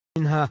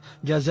منها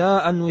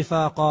جزاء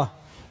وفاقا.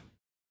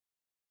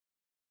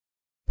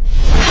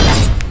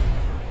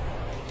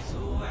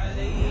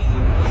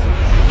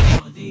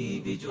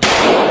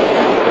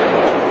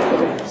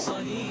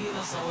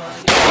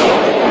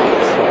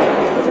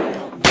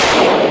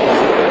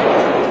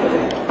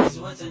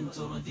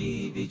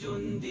 تردي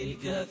بجند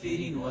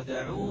الكافر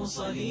ودعوا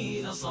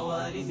صليل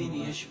صوارم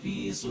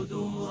يشفي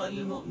صدور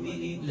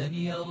المؤمنين. لن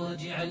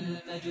يرجع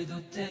المجد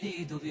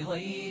التليد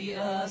بغير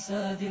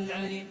آساد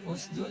العرين.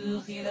 أسد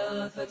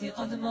الخلافة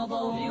قد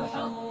مضوا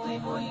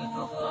ليحطموا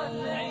الكفر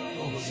اللعين.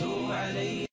 اغزوا عليه